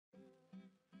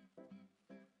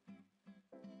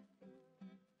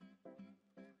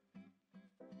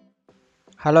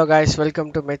Hello guys,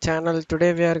 welcome to my channel.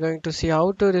 Today we are going to see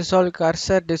how to resolve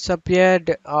cursor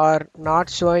disappeared or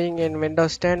not showing in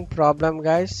Windows 10 problem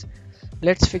guys.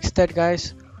 Let's fix that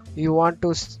guys. You want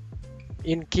to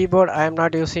in keyboard I am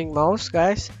not using mouse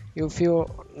guys. If you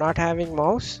not having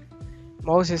mouse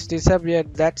is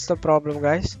disappeared, that's the problem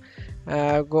guys.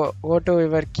 Go to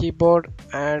your keyboard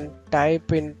and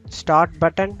type in start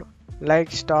button,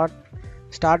 like start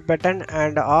button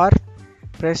and R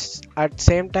press at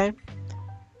same time.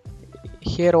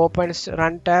 Here opens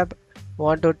run tab.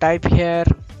 Want to type here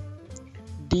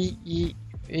devmgmt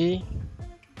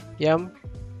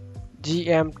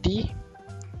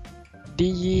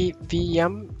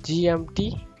devmgmt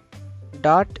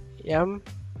dot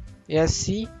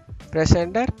msc. Press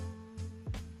enter.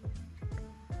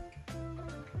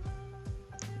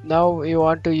 Now you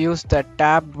want to use the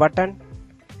tab button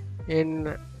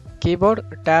in keyboard,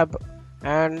 tab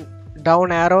and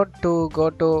down arrow to go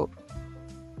to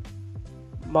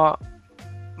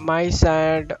mice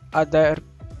and other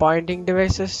pointing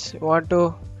devices. You want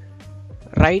to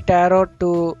right arrow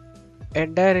to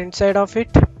enter inside of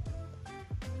it,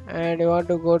 and you want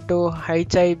to go to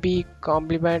HIB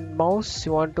complement mouse.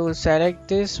 You want to select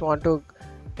this, want to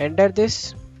enter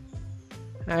this,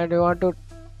 and you want to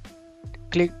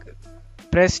click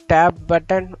press tab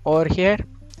button over here,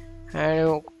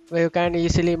 and you can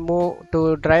easily move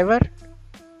to driver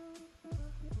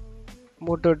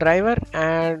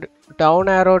and down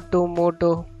arrow to move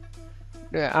to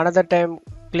another time.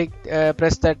 Click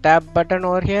press the tab button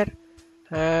over here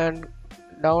and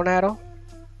down arrow.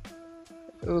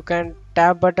 You can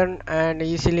tab button and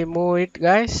easily move it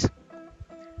guys,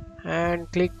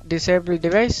 and click disable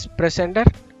device, press enter.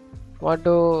 Want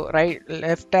to right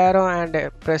left arrow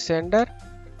and press enter,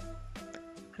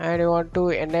 and you want to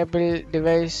enable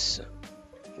device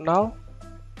now.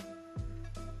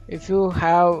 If you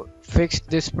have fixed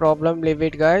this problem, leave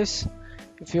it guys.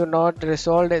 If you not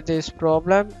resolved this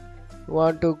problem, you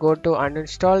want to go to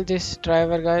uninstall this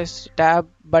driver guys. Tab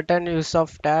button, use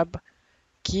of tab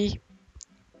key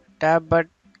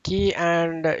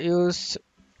and use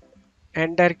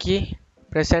enter key,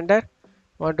 press enter.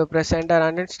 Want to press enter,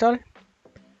 uninstall,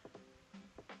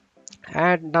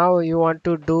 and now you want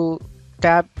to do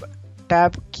tab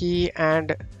key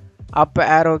and up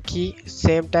arrow key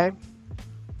same time.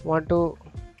 Want to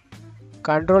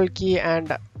control key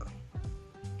and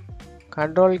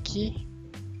control key.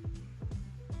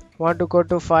 Want to go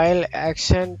to file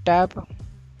action tab.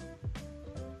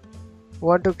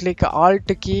 Want to click alt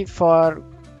key for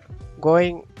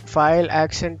going file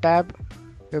action tab.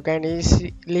 You can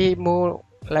easily move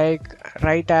like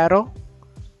right arrow,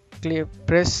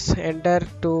 press enter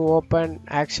to open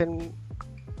action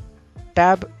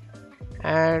tab,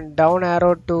 and down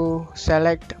arrow to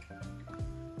select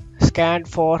scan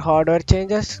for hardware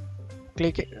changes.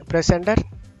 Click press enter.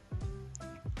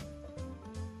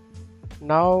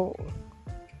 Now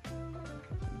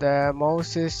the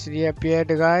mouse is reappeared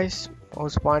guys,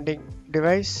 mouse pointing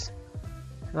device.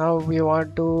 Now we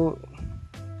want to,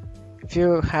 if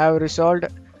you have resolved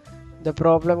the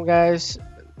problem guys,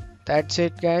 that's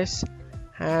it guys.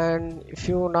 And if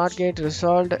you not get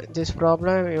resolved this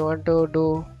problem, you want to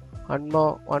do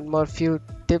one more few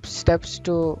steps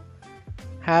to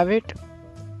have it.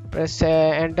 Press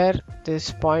enter this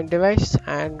point device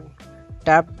and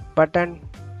tab button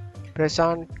press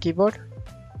on keyboard.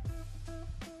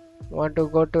 Want to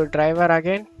go to driver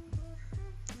again,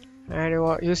 and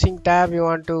using tab you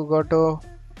want to go to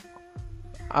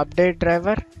update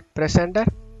driver, press enter.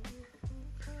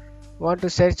 Want to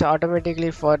search automatically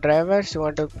for drivers, you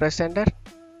want to press enter,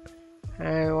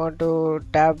 and you want to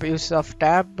tab use of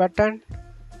tab button.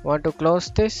 Want to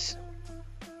close this,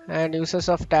 and uses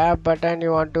of tab button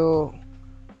you want to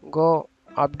go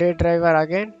update driver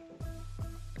again,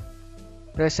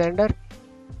 press enter.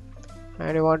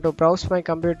 And you want to browse my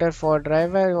computer for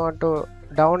driver, you want to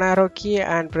down arrow key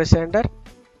and press enter.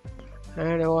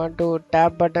 And you want to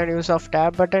tab button, use of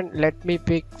tab button, let me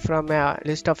pick from a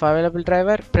list of available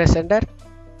driver, press enter.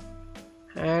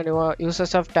 And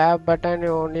uses of tab button,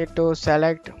 you need to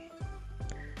select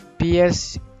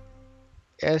PS2.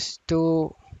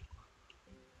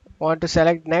 Want to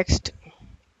select next,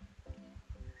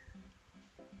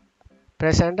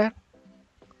 press enter.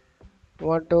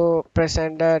 Want to press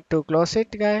enter to close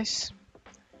it guys.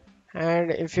 And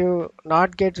if you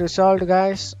not get resolved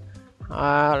guys,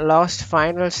 last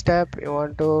final step you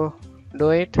want to do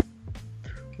it.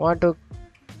 Want to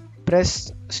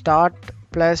press start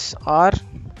plus R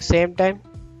same time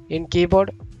in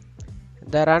keyboard.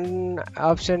 The run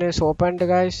option is opened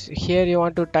guys. Here you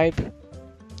want to type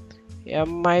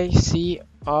MICRO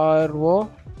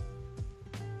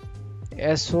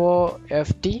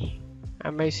SOFT,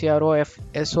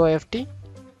 MICROSOFT,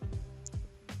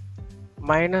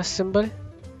 minus symbol,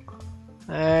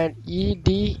 and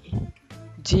EDGE,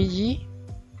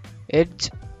 edge,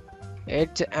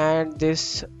 and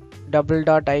this double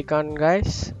dot icon,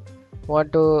 guys.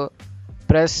 Want to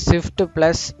press shift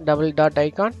plus double dot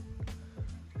icon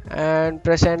and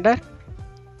press enter.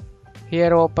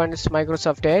 Here opens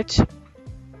Microsoft Edge.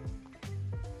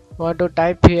 Want to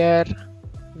type here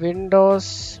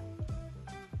Windows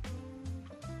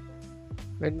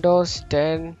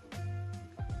 10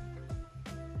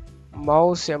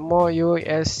 mouse,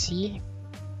 MOUSE,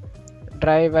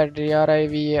 driver,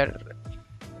 DRIVR.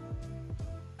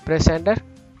 Press enter.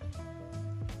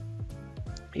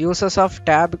 Uses of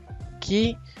tab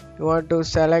key, you want to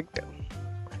select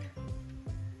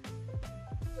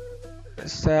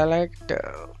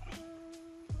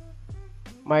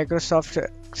Microsoft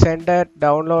Sender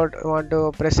download, you want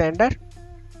to press enter.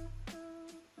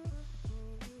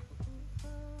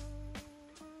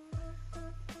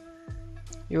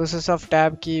 Uses of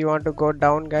tab key, you want to go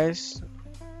down, guys.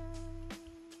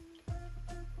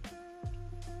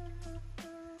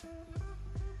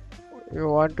 You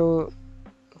want to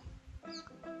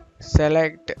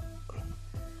select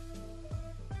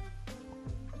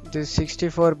this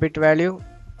 64-bit value.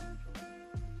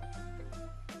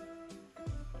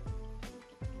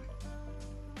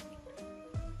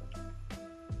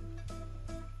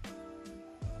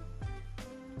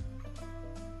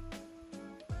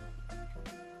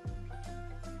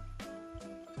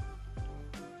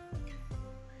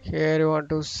 Here you want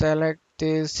to select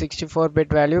this 64-bit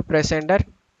value, press enter.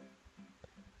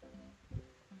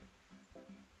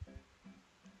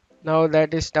 Now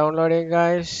that is downloading,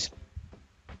 guys.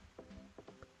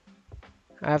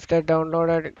 After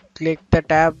downloaded, click the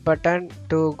tab button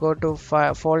to go to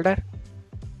folder.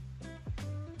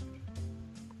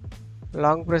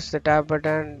 Long press the tab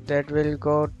button, that will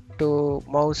go to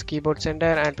mouse keyboard center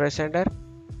and press enter.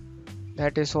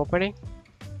 That is opening.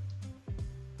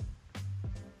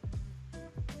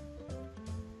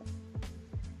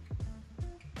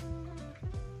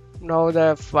 Now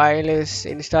the file is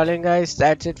installing, guys.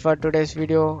 That's it for today's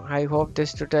video. I hope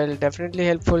this tutorial definitely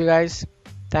helpful, guys.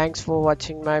 Thanks for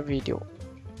watching my video.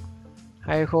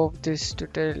 I hope this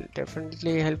tutorial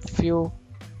definitely helps you.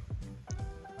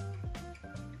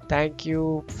 Thank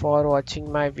you for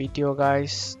watching my video,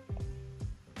 guys.